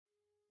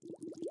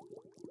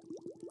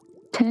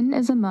Tin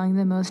is among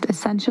the most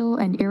essential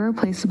and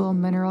irreplaceable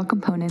mineral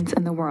components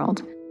in the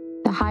world.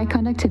 The high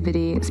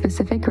conductivity,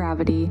 specific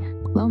gravity,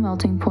 low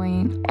melting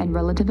point, and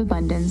relative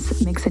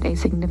abundance makes it a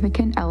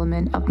significant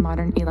element of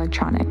modern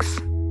electronics.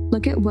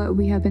 Look at what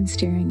we have been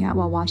staring at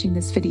while watching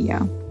this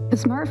video. The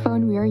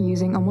smartphone we are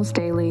using almost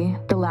daily,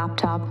 the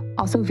laptop,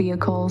 also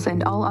vehicles,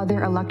 and all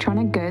other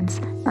electronic goods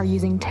are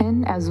using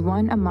tin as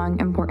one among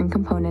important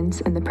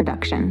components in the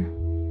production.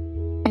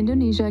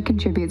 Indonesia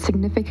contributes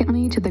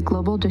significantly to the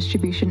global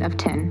distribution of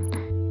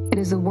tin. It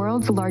is the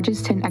world's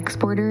largest tin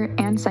exporter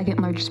and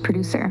second largest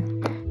producer.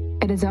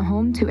 It is a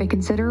home to a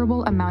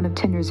considerable amount of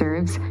tin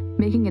reserves,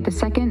 making it the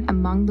second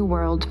among the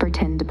world for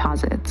tin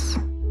deposits.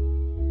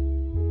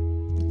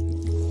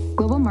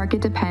 Global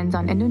market depends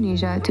on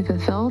Indonesia to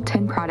fulfill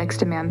tin products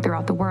demand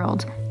throughout the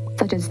world,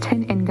 such as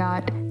tin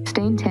ingot,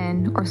 stained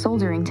tin, or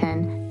soldering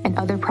tin, and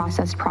other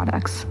processed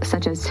products,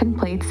 such as tin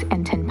plates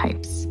and tin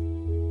pipes.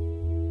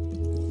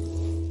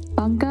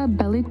 Bangka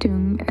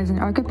Belitung is an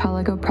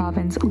archipelago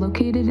province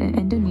located in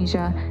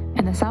Indonesia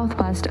in the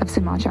southwest of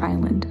Sumatra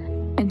Island.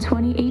 In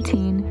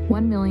 2018,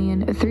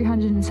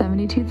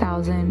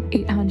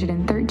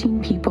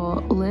 1,372,813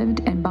 people lived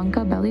in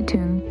Bangka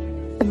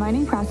Belitung. The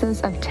mining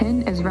process of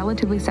tin is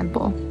relatively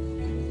simple.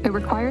 It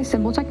requires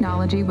simple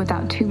technology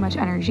without too much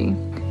energy.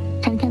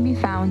 Tin can be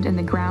found in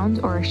the ground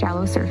or a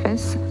shallow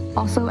surface,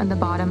 also in the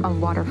bottom of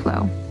water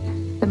flow.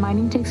 The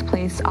mining takes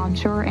place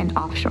onshore and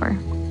offshore.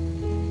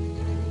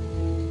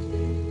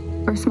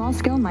 For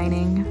small-scale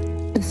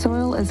mining, the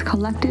soil is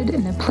collected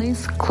in a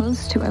place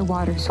close to a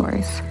water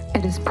source.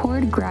 It is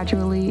poured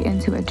gradually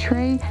into a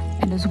tray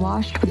and is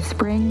washed with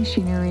spraying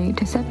machinery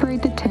to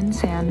separate the tin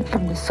sand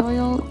from the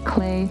soil,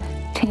 clay,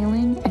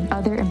 tailing, and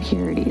other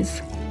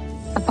impurities.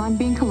 Upon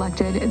being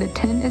collected, the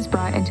tin is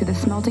brought into the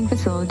smelting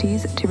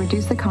facilities to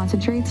reduce the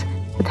concentrates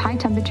with high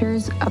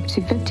temperatures up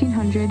to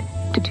 1,500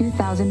 to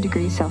 2,000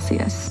 degrees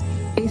Celsius.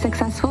 A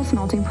successful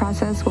smelting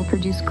process will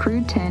produce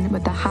crude tin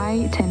with a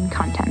high tin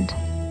content.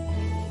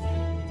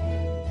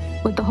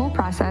 With the whole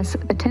process,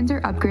 the tins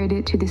are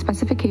upgraded to the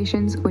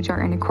specifications which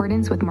are in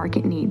accordance with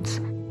market needs.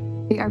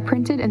 They are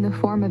printed in the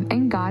form of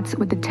ingots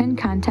with the tin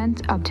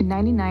content up to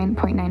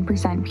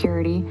 99.9%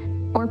 purity,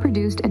 or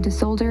produced into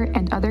solder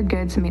and other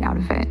goods made out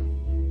of it.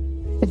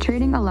 The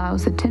trading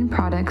allows the tin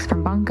products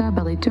from Bangka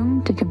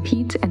Belitung to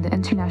compete in the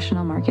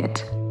international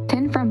market.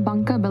 Tin from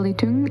Bangka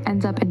Belitung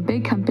ends up in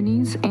big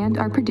companies and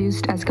are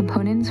produced as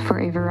components for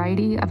a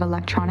variety of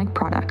electronic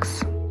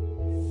products.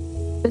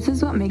 This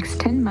is what makes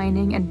tin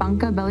mining in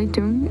Bangka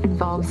Belitung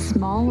involve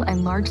small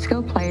and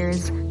large-scale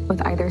players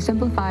with either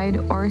simplified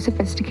or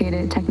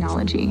sophisticated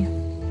technology.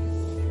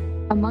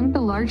 Among the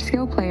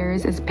large-scale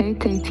players is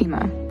PT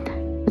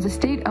Timah. As a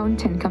state-owned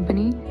tin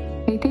company,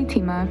 PT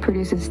Timah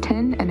produces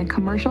tin in a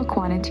commercial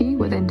quantity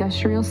with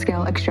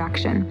industrial-scale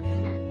extraction.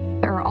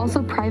 There are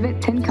also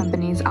private tin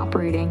companies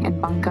operating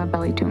in Bangka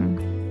Belitung.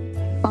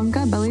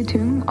 Bangka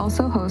Belitung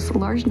also hosts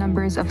large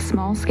numbers of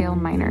small-scale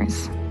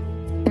miners.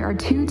 There are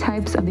two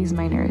types of these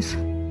miners.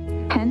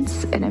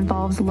 Hence, it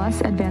involves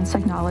less advanced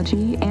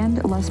technology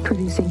and less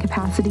producing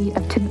capacity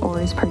of tin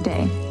ores per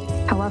day.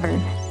 However,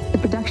 the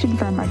production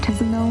from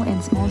artisanal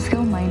and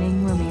small-scale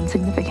mining remains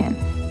significant.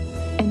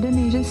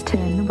 Indonesia's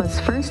tin was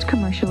first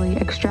commercially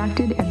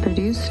extracted and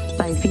produced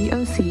by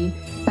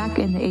VOC back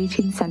in the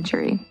 18th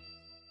century.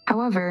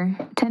 However,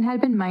 tin had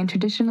been mined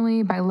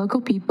traditionally by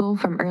local people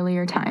from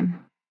earlier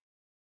time.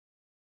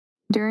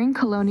 During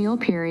colonial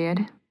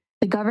period,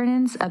 the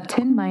governance of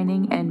tin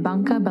mining in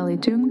Bangka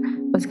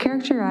Belitung was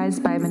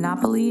characterized by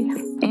monopoly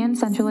and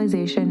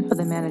centralization of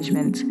the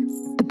management.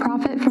 The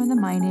profit from the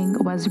mining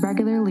was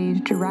regularly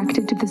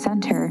directed to the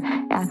center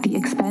at the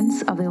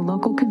expense of the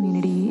local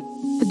community.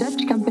 The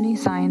Dutch company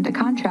signed a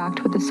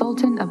contract with the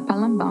Sultan of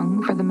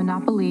Palembang for the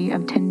monopoly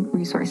of tin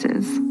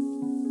resources.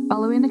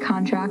 Following the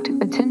contract,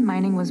 the tin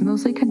mining was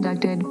mostly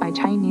conducted by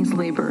Chinese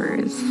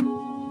laborers.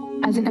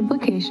 As an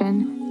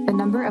implication, the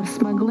number of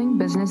smuggling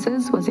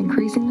businesses was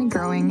increasingly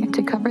growing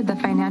to cover the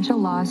financial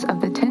loss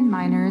of the tin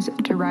miners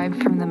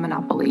derived from the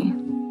monopoly.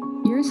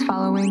 Years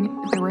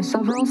following, there were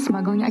several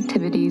smuggling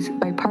activities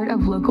by part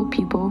of local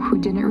people who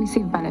didn't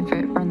receive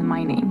benefit from the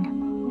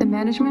mining. The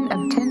management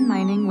of tin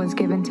mining was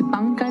given to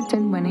Bangka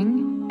Tin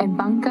Winning and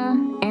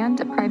Bangka and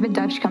a private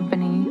Dutch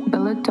company,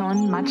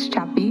 Belitung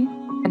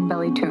Maatschappij and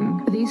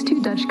Belitung. These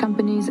two Dutch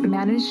companies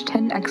managed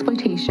tin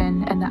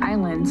exploitation in the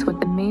islands with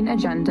the main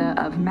agenda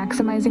of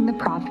maximizing the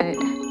profit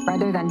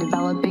rather than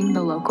developing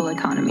the local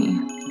economy.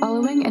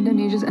 Following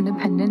Indonesia's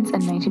independence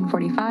in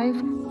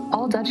 1945,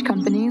 all Dutch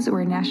companies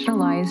were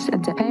nationalized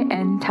into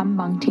PN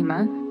Tambang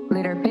Timah,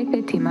 later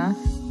PT Timah,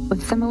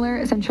 with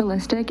similar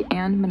centralistic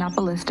and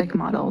monopolistic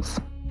models.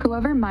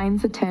 Whoever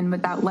mines the tin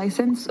without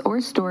license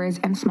or stores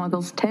and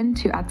smuggles tin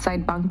to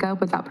outside Bangka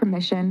without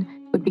permission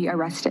would be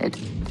arrested.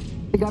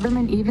 The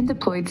government even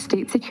deployed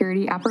state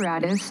security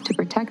apparatus to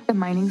protect the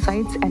mining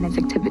sites and its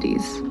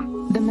activities.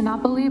 The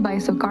monopoly by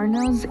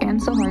Sukarno's and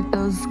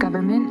Suharto's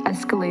government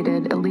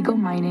escalated illegal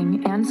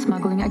mining and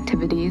smuggling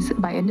activities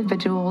by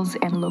individuals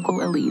and local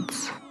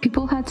elites.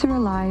 People had to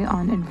rely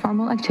on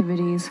informal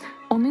activities.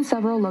 Only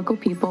several local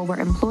people were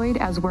employed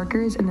as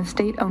workers in the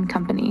state-owned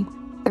company.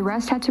 The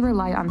rest had to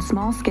rely on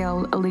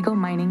small-scale illegal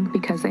mining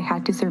because they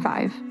had to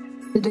survive.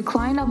 The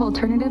decline of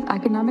alternative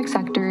economic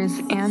sectors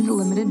and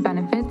limited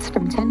benefits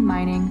from tin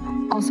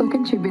mining also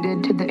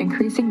contributed to the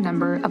increasing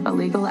number of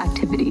illegal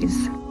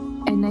activities.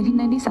 In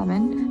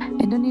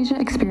 1997, Indonesia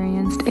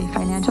experienced a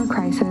financial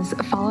crisis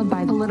followed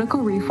by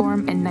political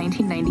reform in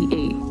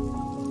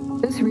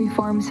 1998. This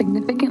reform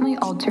significantly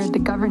altered the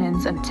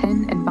governance of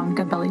tin in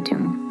Bangka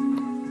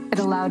Belitung. It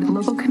allowed the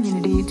local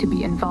community to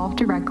be involved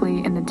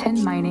directly in the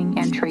tin mining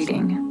and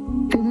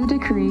trading. Through the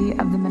decree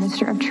of the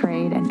Minister of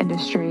Trade and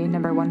Industry No.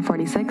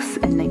 146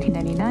 in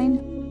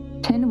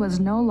 1999, tin was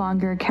no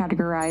longer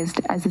categorized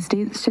as a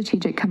state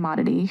strategic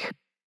commodity.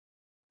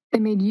 They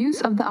made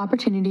use of the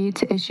opportunity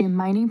to issue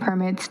mining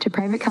permits to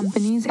private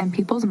companies and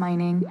people's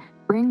mining,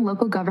 bring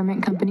local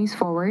government companies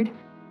forward,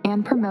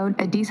 and promote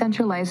a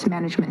decentralized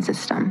management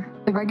system.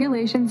 The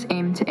regulations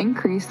aim to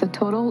increase the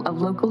total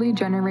of locally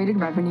generated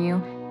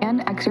revenue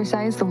and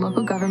exercise the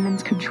local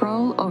government's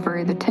control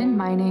over the tin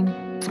mining,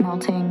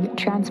 smelting,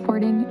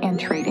 transporting, and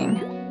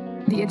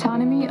trading. The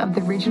autonomy of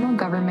the regional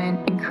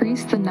government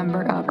increased the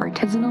number of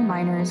artisanal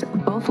miners,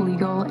 both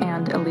legal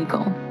and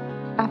illegal.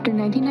 After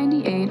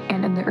 1998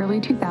 and in the early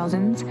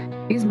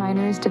 2000s, these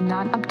miners did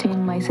not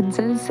obtain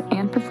licenses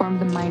and performed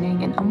the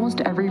mining in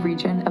almost every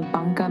region of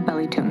Bangka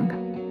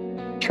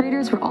Belitung.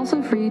 Traders were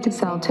also free to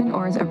sell tin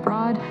ores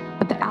abroad,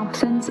 with the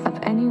absence of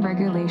any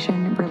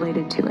regulation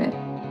related to it.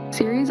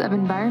 Series of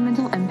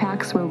environmental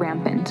impacts were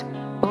rampant,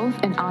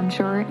 both in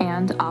onshore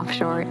and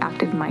offshore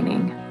active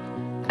mining.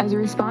 As a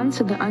response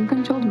to the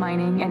uncontrolled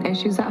mining and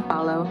issues that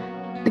follow,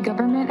 the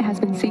government has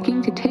been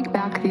seeking to take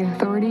back the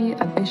authority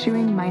of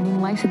issuing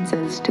mining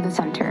licenses to the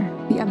center.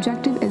 The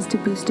objective is to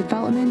boost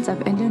development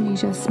of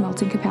Indonesia's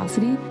smelting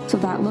capacity so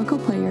that local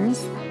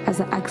players, as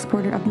an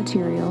exporter of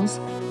materials,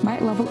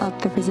 might level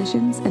up their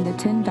positions in the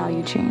tin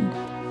value chain.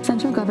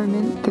 Central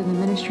government, through the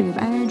Ministry of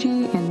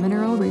Energy and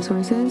Mineral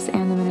Resources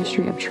and the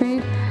Ministry of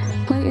Trade,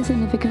 play a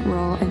significant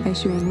role in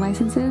issuing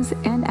licenses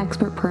and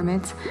export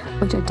permits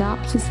which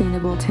adopt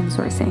sustainable tin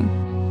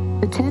sourcing.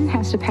 The tin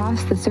has to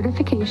pass the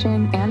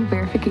certification and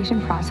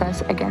verification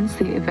process against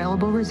the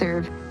available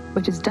reserve,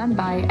 which is done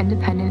by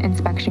independent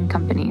inspection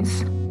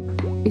companies.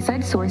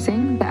 Besides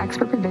sourcing, the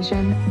export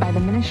provision by the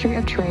Ministry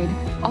of Trade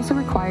also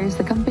requires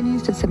the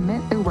companies to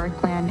submit their work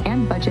plan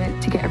and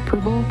budget to get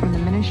approval from the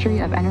Ministry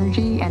of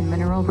Energy and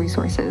Mineral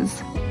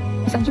Resources.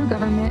 The central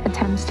government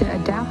attempts to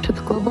adapt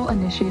with global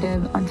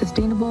initiative on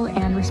sustainable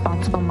and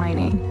responsible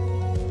mining.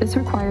 This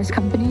requires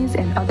companies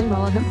and other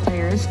relevant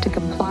players to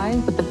comply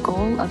with the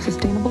goal of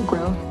sustainable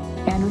growth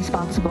and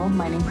responsible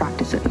mining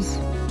practices.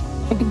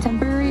 In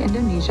contemporary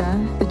Indonesia,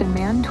 the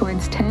demand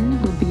towards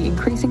tin would be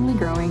increasingly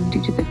growing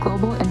due to the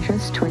global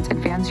interest towards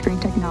advanced green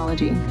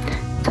technology,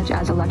 such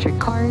as electric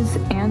cars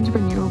and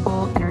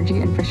renewable energy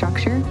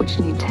infrastructure, which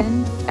need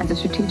tin as a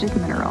strategic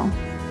mineral.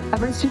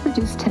 Efforts to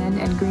produce tin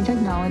and green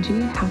technology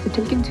have to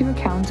take into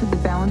account the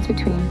balance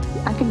between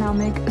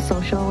economic,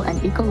 social,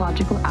 and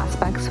ecological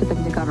aspects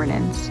within the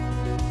governance.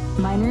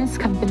 Miners,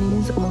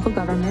 companies, local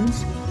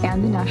governments,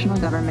 and the national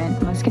government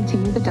must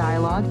continue the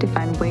dialogue to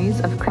find ways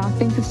of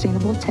crafting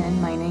sustainable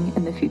tin mining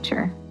in the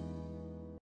future.